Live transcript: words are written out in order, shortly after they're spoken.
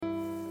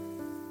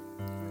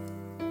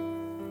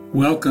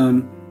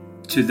Welcome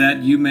to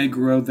That You May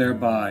Grow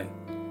Thereby,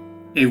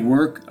 a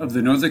work of the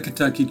Northern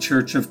Kentucky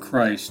Church of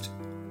Christ.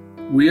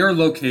 We are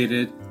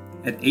located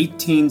at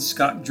 18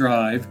 Scott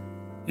Drive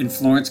in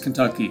Florence,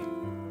 Kentucky.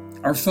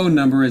 Our phone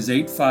number is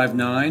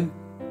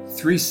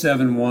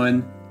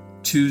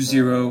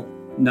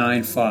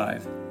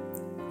 859-371-2095.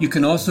 You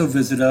can also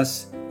visit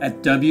us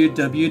at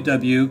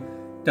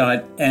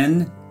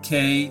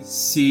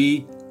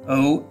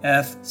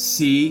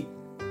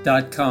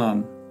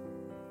www.nkcofc.com.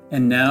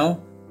 And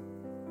now,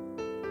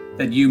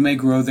 that you may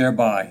grow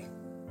thereby.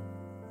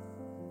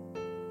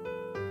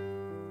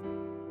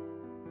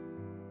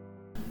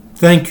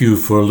 Thank you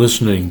for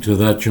listening to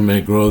That You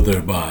May Grow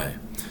Thereby.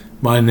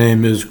 My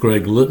name is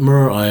Greg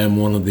Littmer. I am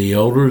one of the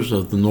elders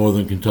of the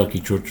Northern Kentucky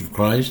Church of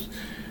Christ,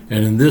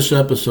 and in this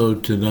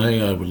episode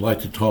today I would like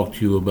to talk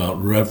to you about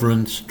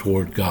reverence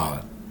toward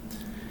God.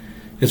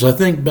 As I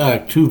think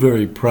back, two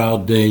very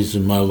proud days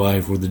in my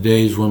life were the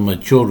days when my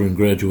children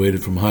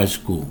graduated from high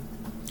school.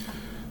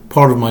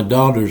 Part of my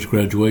daughter's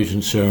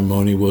graduation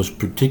ceremony was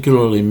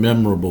particularly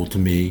memorable to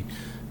me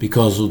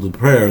because of the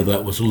prayer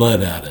that was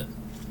led at it.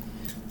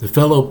 The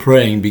fellow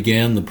praying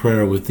began the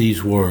prayer with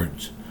these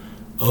words,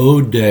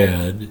 "Oh,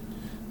 Dad,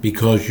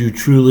 because you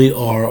truly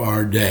are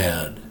our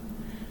Dad,"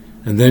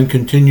 and then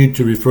continued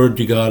to refer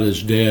to God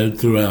as Dad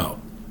throughout.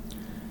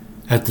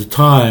 At the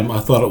time,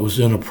 I thought it was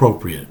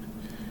inappropriate.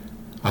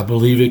 I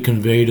believe it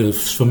conveyed a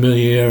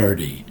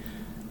familiarity,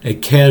 a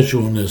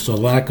casualness, a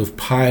lack of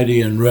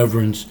piety and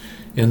reverence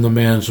in the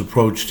man's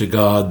approach to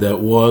God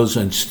that was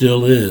and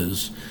still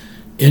is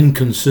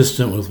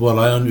inconsistent with what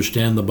I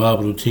understand the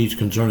Bible to teach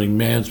concerning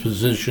man's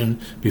position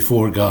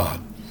before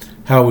God,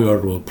 how we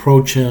are to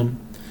approach him,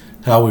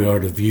 how we are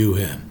to view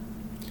him.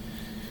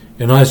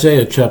 In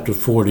Isaiah chapter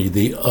 40,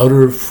 the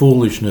utter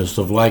foolishness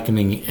of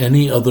likening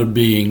any other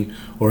being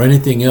or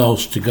anything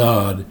else to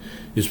God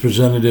is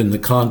presented in the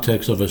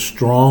context of a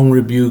strong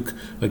rebuke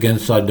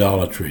against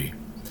idolatry.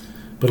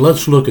 But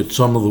let's look at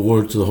some of the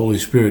words the Holy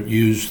Spirit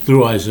used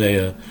through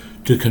Isaiah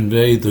to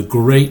convey the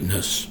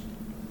greatness,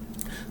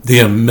 the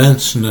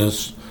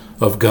immenseness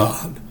of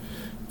God.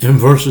 In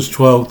verses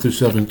 12 through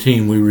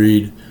 17 we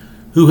read,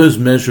 "Who has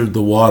measured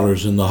the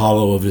waters in the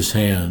hollow of his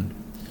hand,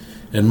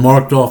 and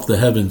marked off the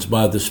heavens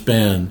by the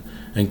span,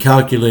 and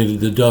calculated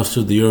the dust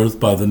of the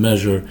earth by the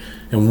measure,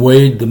 and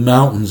weighed the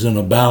mountains in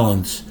a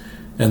balance,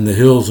 and the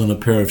hills in a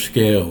pair of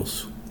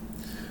scales?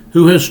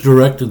 Who has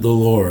directed the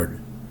Lord,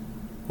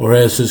 or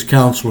as his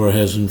counselor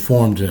has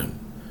informed him?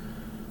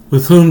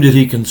 With whom did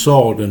he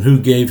consult, and who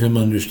gave him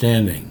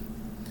understanding?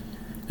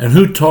 And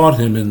who taught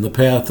him in the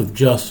path of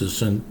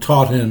justice, and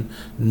taught him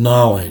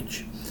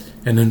knowledge,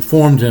 and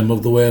informed him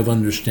of the way of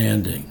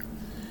understanding?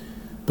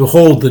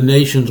 Behold, the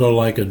nations are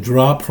like a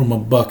drop from a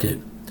bucket,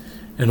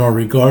 and are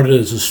regarded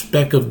as a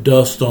speck of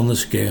dust on the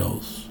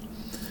scales.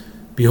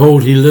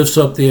 Behold, he lifts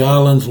up the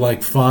islands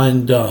like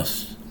fine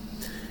dust.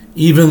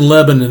 Even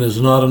Lebanon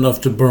is not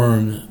enough to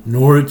burn,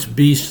 nor its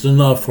beasts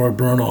enough for a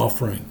burnt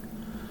offering.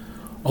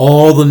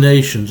 All the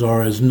nations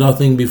are as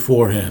nothing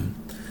before him.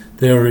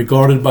 They are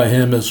regarded by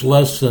him as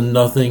less than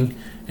nothing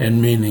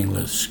and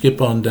meaningless."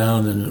 Skip on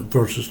down in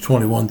verses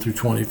 21 through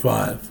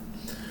 25.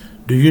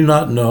 "Do you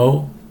not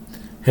know?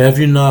 Have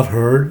you not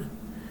heard?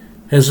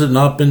 Has it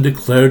not been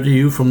declared to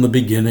you from the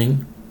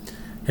beginning?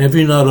 Have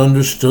you not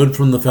understood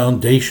from the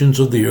foundations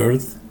of the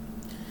earth?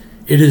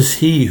 It is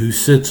he who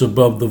sits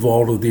above the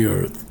vault of the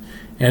earth,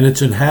 and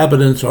its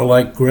inhabitants are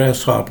like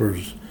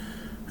grasshoppers,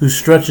 who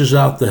stretches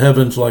out the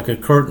heavens like a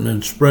curtain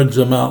and spreads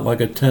them out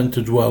like a tent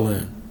to dwell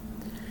in.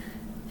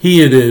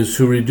 He it is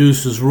who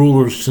reduces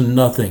rulers to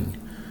nothing,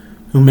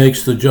 who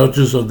makes the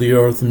judges of the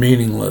earth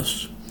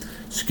meaningless.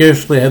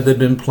 Scarcely had they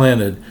been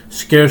planted,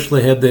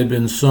 scarcely had they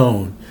been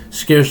sown,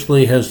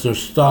 scarcely has their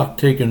stock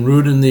taken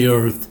root in the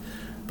earth,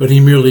 but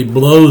he merely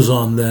blows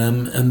on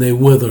them, and they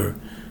wither,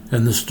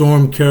 and the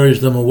storm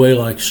carries them away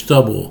like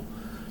stubble.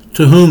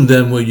 To whom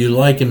then will you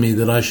liken me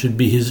that I should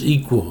be his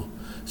equal,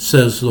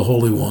 says the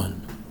Holy One?"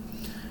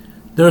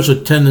 There is a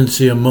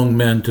tendency among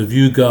men to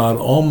view God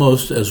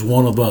almost as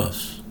one of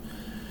us,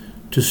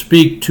 to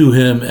speak to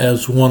him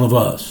as one of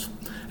us,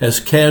 as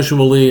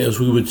casually as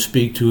we would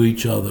speak to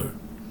each other.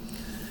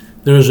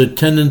 There is a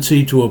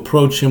tendency to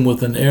approach him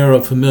with an air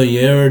of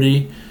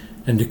familiarity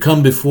and to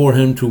come before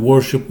him to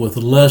worship with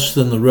less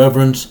than the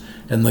reverence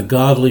and the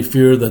godly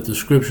fear that the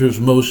Scriptures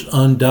most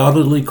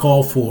undoubtedly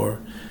call for,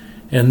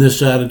 and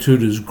this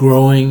attitude is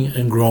growing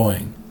and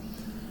growing.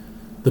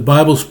 The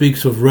Bible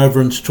speaks of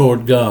reverence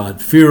toward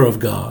God, fear of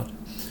God,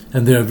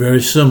 and they are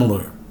very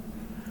similar.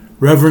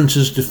 Reverence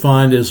is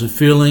defined as a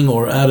feeling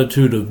or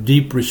attitude of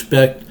deep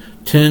respect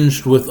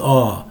tinged with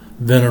awe,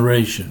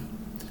 veneration.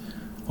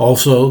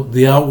 Also,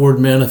 the outward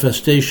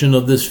manifestation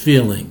of this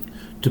feeling,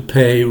 to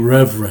pay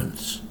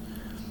reverence.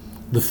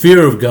 The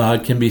fear of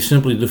God can be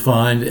simply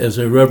defined as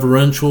a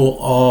reverential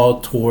awe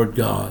toward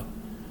God.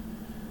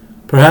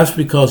 Perhaps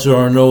because there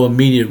are no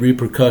immediate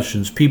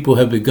repercussions, people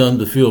have begun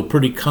to feel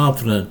pretty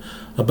confident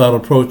about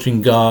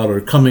approaching God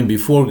or coming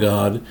before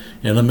God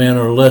in a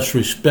manner less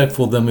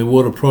respectful than we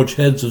would approach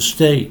heads of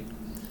state.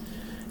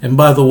 And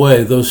by the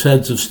way, those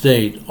heads of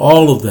state,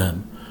 all of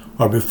them,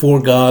 are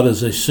before God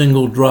as a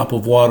single drop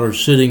of water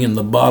sitting in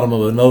the bottom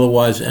of an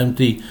otherwise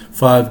empty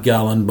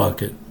 5-gallon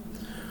bucket,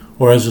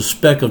 or as a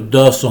speck of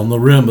dust on the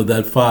rim of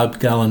that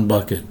 5-gallon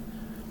bucket.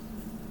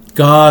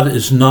 God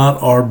is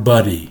not our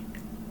buddy.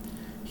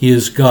 He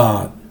is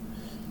God.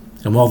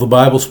 And while the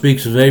Bible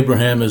speaks of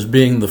Abraham as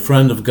being the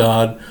friend of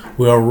God,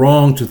 we are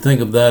wrong to think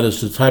of that as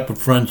the type of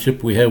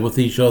friendship we have with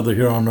each other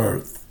here on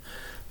earth.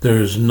 There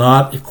is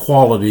not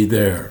equality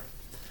there.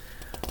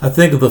 I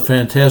think of the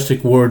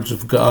fantastic words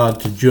of God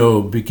to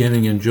Job,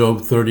 beginning in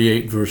Job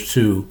 38, verse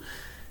 2,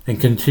 and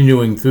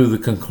continuing through the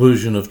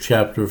conclusion of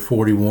chapter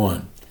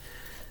 41.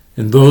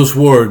 In those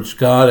words,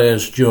 God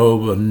asked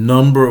Job a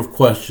number of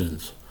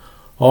questions,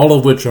 all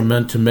of which are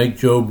meant to make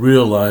Job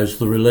realize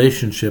the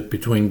relationship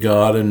between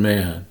God and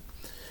man.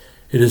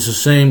 It is the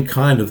same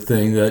kind of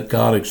thing that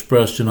God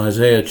expressed in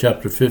Isaiah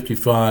chapter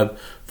 55,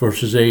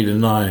 verses 8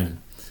 and 9.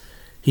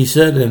 He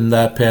said in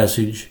that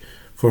passage,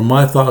 "For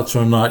my thoughts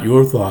are not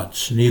your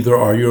thoughts, neither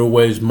are your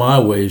ways my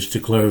ways,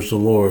 declares the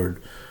Lord.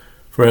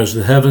 For as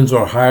the heavens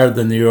are higher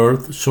than the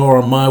earth, so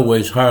are my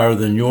ways higher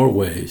than your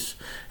ways,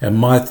 and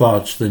my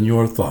thoughts than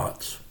your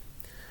thoughts."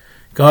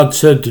 God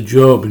said to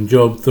Job in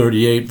Job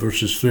 38,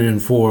 verses 3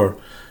 and 4,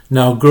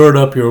 "Now gird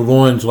up your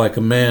loins like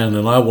a man,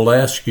 and I will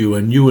ask you,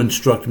 and you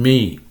instruct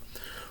me.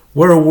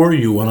 Where were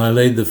you when I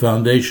laid the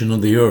foundation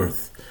of the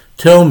earth?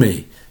 Tell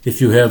me, if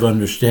you have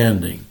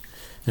understanding."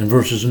 In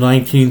verses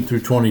 19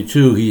 through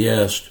 22, he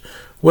asked,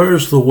 "Where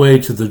is the way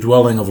to the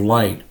dwelling of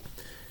light?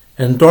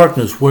 And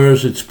darkness, where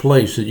is its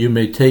place, that you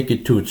may take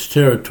it to its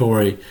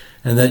territory,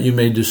 and that you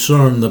may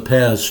discern the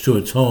paths to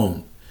its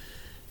home?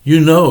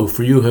 You know,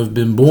 for you have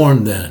been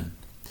born then,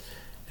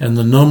 and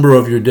the number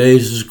of your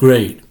days is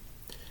great.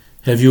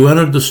 Have you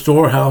entered the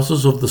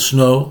storehouses of the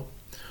snow,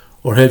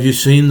 or have you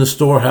seen the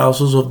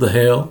storehouses of the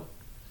hail?"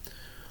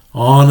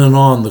 On and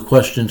on the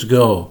questions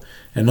go,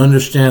 and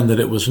understand that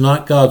it was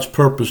not God's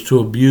purpose to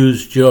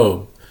abuse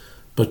Job,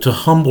 but to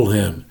humble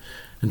him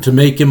and to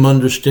make him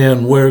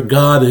understand where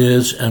God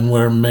is and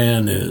where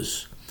man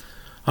is.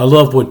 I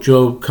love what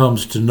Job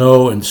comes to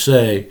know and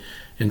say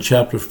in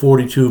chapter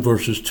 42,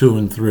 verses 2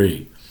 and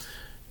 3.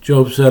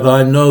 Job said,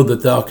 "I know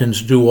that thou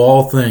canst do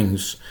all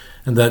things,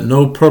 and that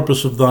no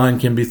purpose of thine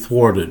can be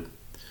thwarted.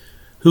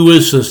 Who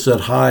is this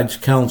that hides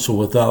counsel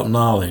without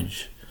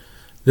knowledge?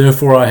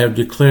 Therefore I have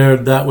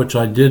declared that which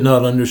I did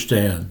not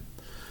understand,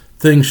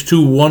 things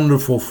too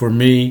wonderful for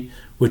me,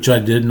 which I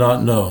did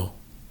not know."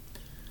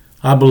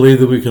 I believe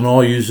that we can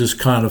all use this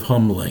kind of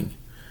humbling.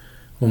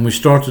 When we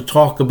start to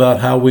talk about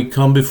how we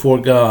come before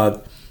God,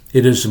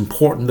 it is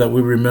important that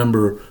we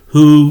remember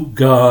who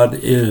God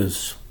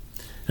is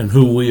and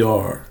who we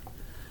are.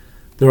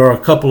 There are a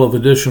couple of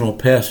additional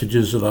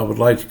passages that I would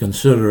like to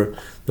consider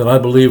that I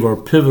believe are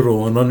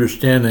pivotal in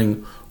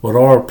understanding what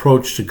our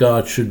approach to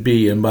God should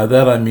be, and by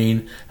that I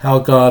mean how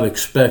God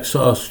expects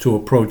us to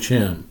approach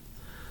Him.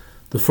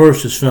 The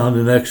first is found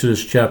in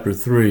Exodus chapter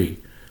 3.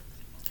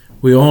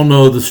 We all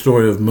know the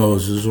story of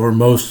Moses, or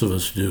most of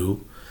us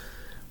do.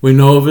 We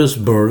know of his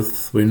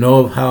birth. We know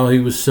of how he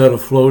was set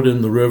afloat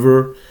in the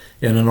river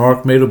in an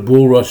ark made of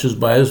bulrushes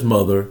by his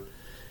mother.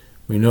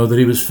 We know that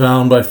he was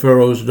found by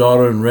Pharaoh's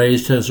daughter and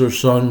raised as her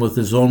son, with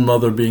his own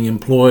mother being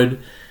employed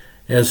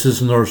as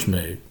his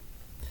nursemaid.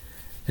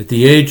 At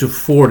the age of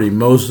 40,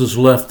 Moses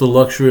left the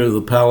luxury of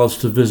the palace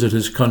to visit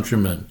his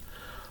countrymen,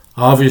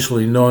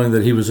 obviously knowing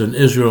that he was an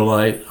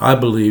Israelite, I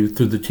believe,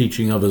 through the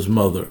teaching of his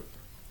mother.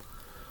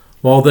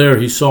 While there,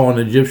 he saw an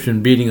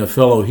Egyptian beating a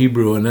fellow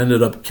Hebrew and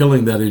ended up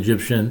killing that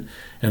Egyptian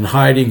and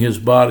hiding his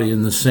body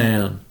in the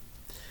sand.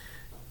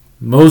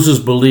 Moses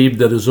believed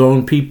that his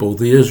own people,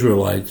 the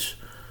Israelites,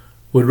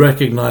 would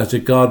recognize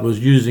that God was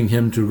using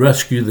him to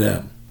rescue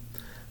them.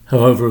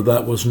 However,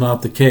 that was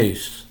not the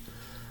case.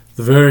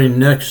 The very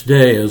next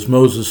day, as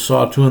Moses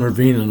sought to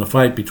intervene in a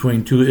fight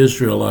between two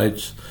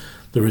Israelites,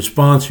 the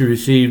response he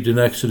received in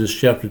Exodus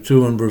chapter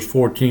 2 and verse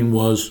 14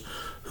 was,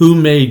 "Who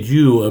made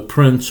you a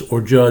prince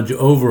or judge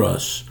over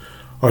us?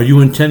 Are you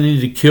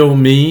intending to kill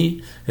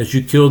me as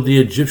you killed the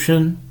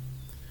Egyptian?"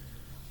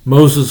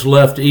 Moses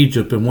left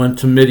Egypt and went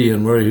to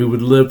Midian, where he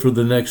would live for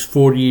the next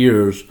 40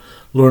 years,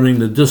 learning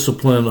the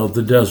discipline of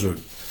the desert.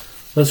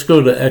 Let's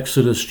go to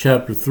Exodus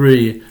chapter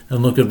 3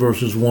 and look at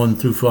verses 1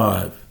 through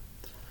 5.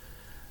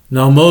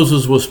 Now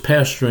Moses was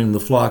pasturing the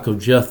flock of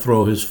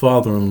Jethro, his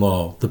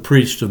father-in-law, the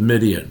priest of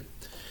Midian.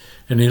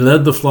 And he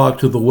led the flock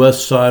to the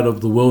west side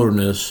of the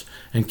wilderness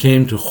and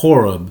came to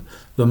Horeb,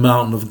 the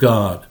mountain of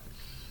God.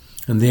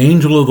 And the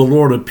angel of the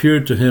Lord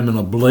appeared to him in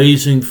a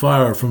blazing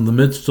fire from the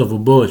midst of a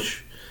bush.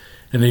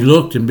 And he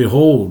looked, and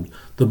behold,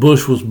 the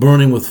bush was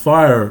burning with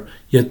fire,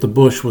 yet the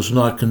bush was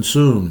not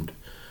consumed.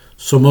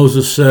 So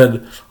Moses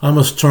said, "I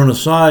must turn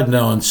aside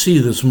now and see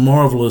this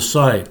marvelous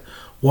sight,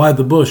 why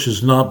the bush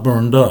is not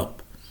burned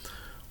up."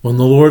 When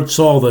the Lord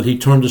saw that he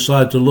turned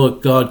aside to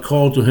look, God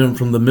called to him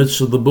from the midst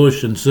of the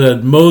bush and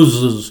said,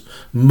 "Moses,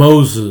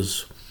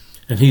 Moses."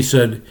 And he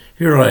said,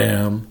 "Here I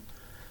am."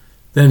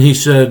 Then he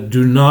said,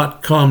 "Do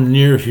not come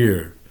near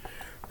here.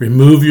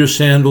 Remove your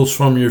sandals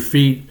from your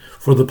feet,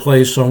 for the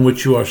place on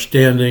which you are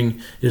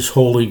standing is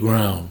holy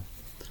ground.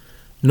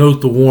 Note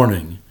the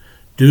warning.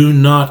 Do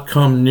not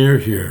come near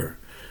here.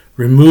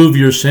 Remove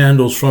your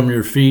sandals from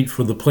your feet,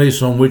 for the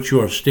place on which you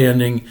are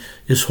standing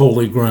is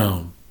holy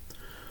ground.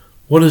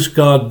 What is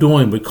God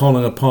doing but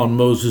calling upon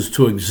Moses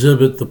to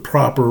exhibit the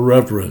proper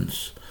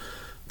reverence?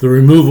 The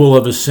removal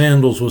of his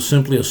sandals was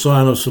simply a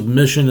sign of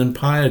submission and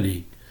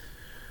piety.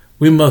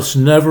 We must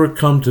never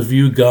come to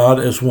view God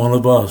as one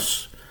of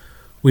us.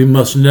 We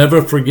must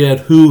never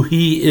forget who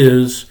he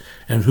is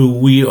and who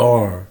we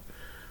are.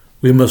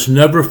 We must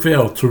never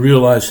fail to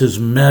realize his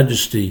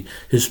majesty,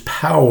 his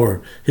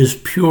power, his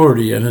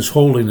purity, and his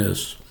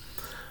holiness.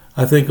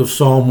 I think of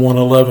Psalm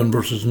 111,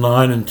 verses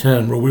 9 and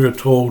 10, where we are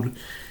told,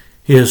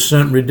 he has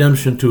sent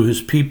redemption to his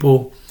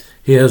people.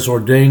 He has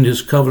ordained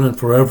his covenant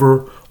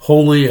forever.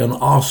 Holy and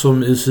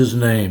awesome is his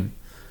name.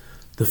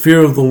 The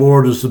fear of the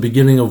Lord is the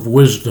beginning of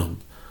wisdom.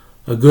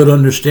 A good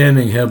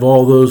understanding have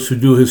all those who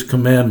do his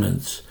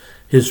commandments.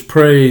 His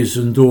praise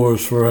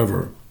endures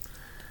forever.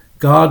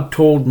 God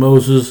told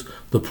Moses,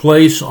 the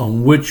place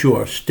on which you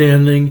are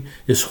standing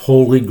is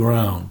holy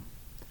ground.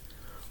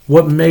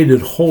 What made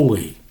it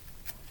holy?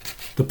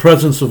 The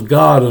presence of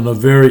God in a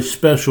very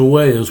special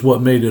way is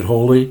what made it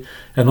holy,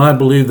 and I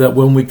believe that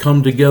when we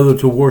come together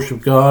to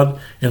worship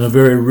God, in a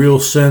very real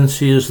sense,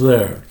 he is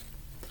there.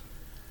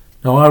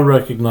 Now I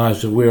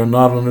recognize that we are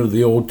not under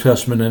the Old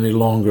Testament any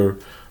longer,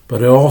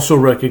 but I also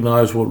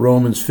recognize what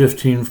Romans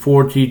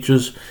 15:4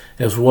 teaches,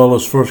 as well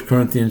as 1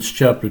 Corinthians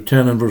chapter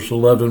 10 and verse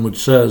 11, which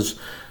says,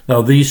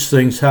 now these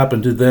things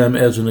happened to them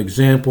as an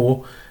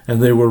example,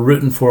 and they were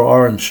written for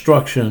our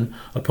instruction,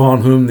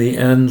 upon whom the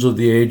ends of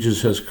the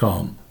ages has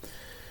come.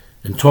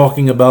 In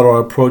talking about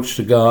our approach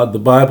to God, the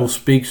Bible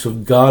speaks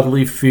of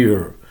godly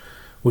fear,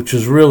 which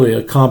is really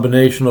a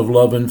combination of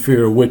love and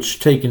fear, which,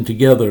 taken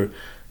together,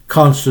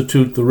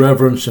 constitute the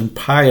reverence and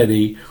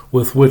piety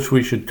with which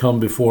we should come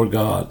before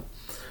God.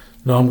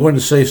 Now, I'm going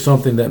to say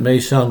something that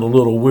may sound a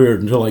little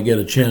weird until I get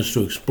a chance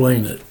to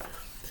explain it.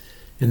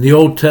 In the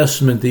Old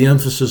Testament, the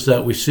emphasis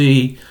that we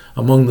see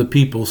among the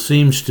people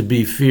seems to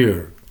be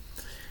fear.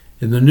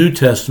 In the New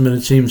Testament,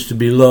 it seems to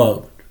be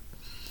love.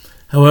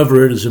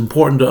 However, it is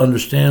important to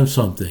understand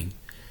something.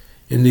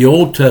 In the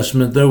Old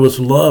Testament, there was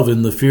love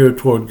in the fear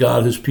toward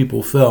God his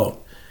people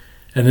felt.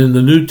 And in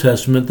the New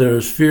Testament, there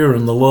is fear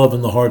in the love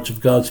in the hearts of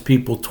God's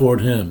people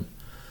toward him.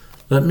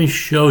 Let me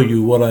show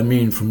you what I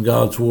mean from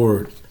God's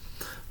Word.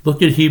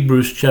 Look at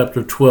Hebrews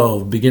chapter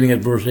 12, beginning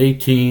at verse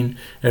 18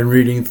 and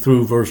reading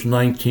through verse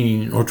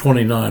 19, or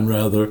 29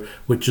 rather,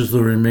 which is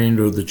the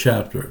remainder of the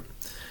chapter.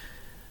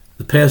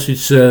 The passage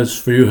says,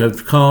 for you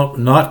have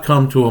not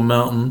come to a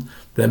mountain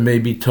that may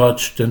be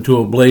touched, and to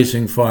a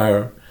blazing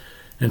fire,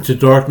 and to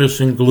darkness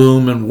and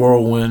gloom and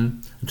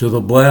whirlwind, and to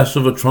the blast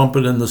of a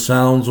trumpet and the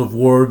sounds of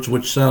words,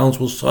 which sounds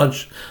was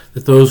such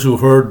that those who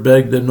heard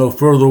begged that no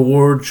further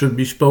word should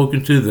be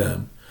spoken to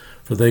them,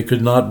 for they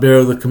could not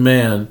bear the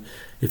command,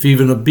 if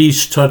even a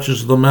beast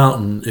touches the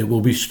mountain, it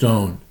will be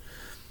stoned.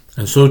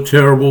 And so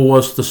terrible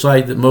was the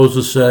sight that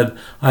Moses said,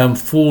 I am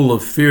full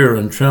of fear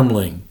and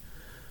trembling.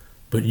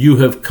 But you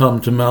have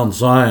come to Mount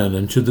Zion,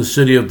 and to the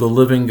city of the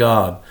living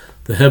God,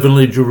 the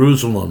heavenly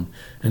Jerusalem,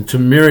 and to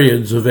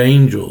myriads of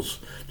angels,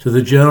 to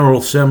the general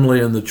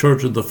assembly and the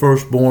church of the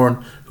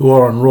firstborn who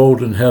are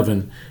enrolled in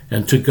heaven,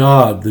 and to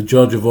God, the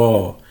judge of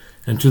all,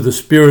 and to the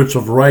spirits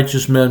of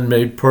righteous men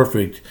made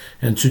perfect,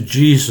 and to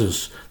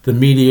Jesus, the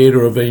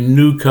mediator of a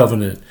new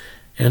covenant,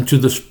 and to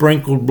the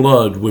sprinkled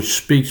blood which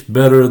speaks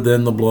better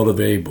than the blood of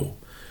Abel.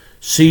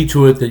 See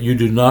to it that you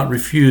do not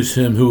refuse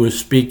him who is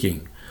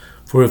speaking.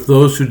 For if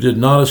those who did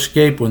not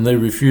escape when they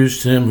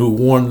refused him who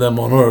warned them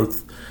on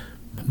earth,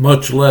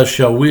 much less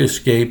shall we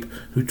escape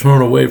who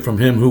turn away from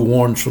him who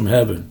warns from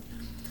heaven.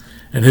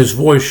 And his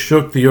voice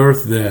shook the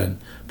earth then,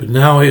 but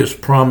now he has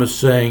promised,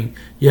 saying,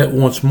 yet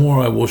once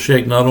more I will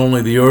shake not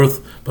only the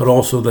earth, but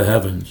also the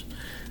heavens.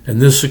 And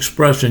this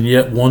expression,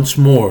 yet once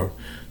more,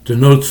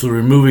 denotes the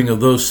removing of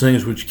those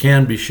things which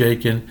can be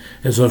shaken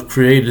as of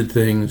created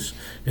things,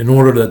 in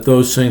order that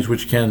those things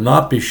which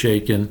cannot be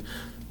shaken,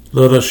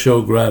 let us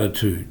show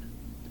gratitude,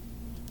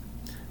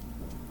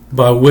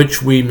 by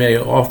which we may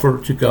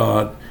offer to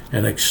God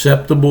an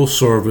acceptable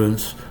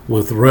servants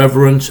with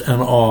reverence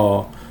and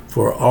awe,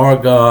 for our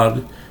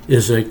God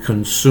is a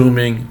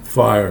consuming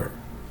fire.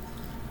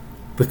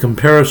 The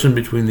comparison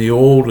between the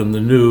old and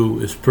the new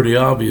is pretty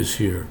obvious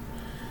here,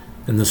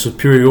 and the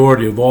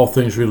superiority of all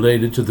things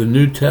related to the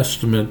New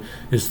Testament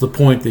is the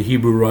point the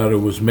Hebrew writer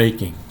was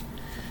making.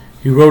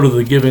 He wrote of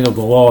the giving of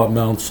the law at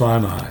Mount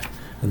Sinai,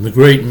 and the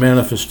great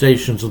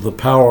manifestations of the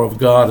power of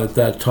God at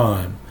that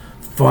time,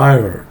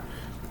 fire,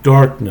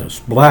 darkness,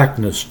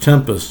 blackness,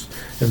 tempest,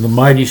 and the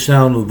mighty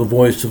sound of the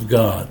voice of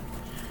God.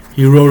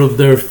 He wrote of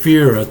their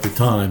fear at the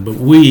time, but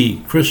we,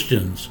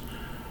 Christians,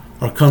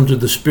 are come to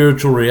the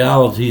spiritual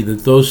reality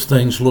that those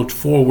things looked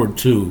forward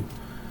to.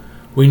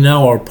 We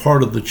now are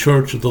part of the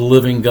church of the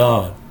living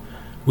God.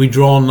 We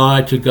draw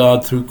nigh to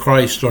God through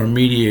Christ our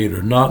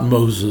mediator, not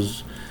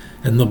Moses,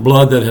 and the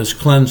blood that has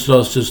cleansed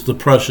us is the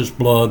precious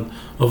blood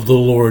of the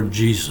Lord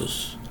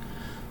Jesus.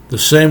 The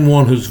same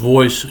one whose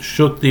voice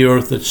shook the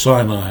earth at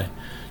Sinai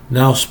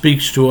now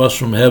speaks to us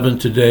from heaven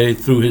today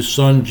through his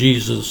Son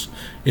Jesus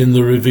in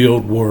the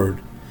revealed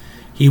Word.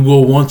 He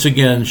will once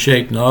again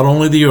shake not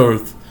only the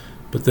earth,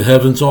 but the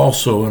heavens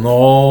also, and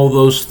all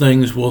those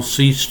things will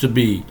cease to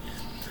be.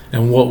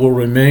 And what will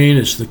remain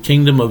is the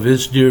kingdom of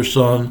his dear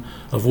Son,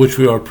 of which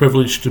we are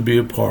privileged to be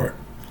a part.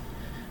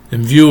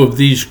 In view of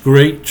these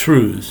great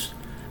truths,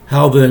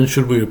 how then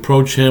should we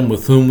approach him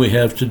with whom we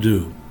have to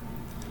do?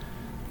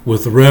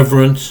 With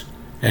reverence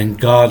and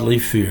godly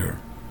fear.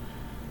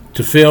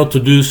 To fail to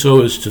do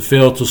so is to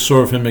fail to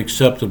serve him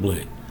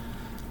acceptably.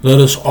 Let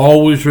us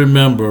always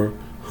remember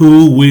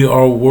who we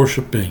are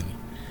worshiping.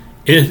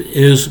 It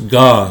is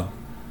God.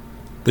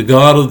 The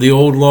God of the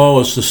old law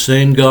is the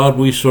same God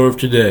we serve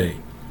today.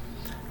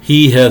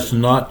 He has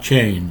not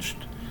changed,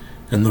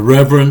 and the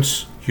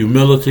reverence,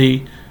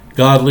 humility,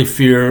 godly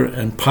fear,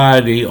 and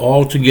piety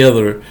all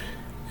together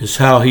is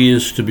how he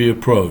is to be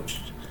approached.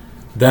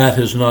 That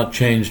has not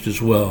changed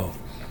as well.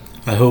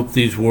 I hope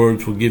these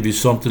words will give you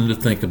something to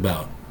think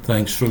about.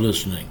 Thanks for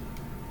listening.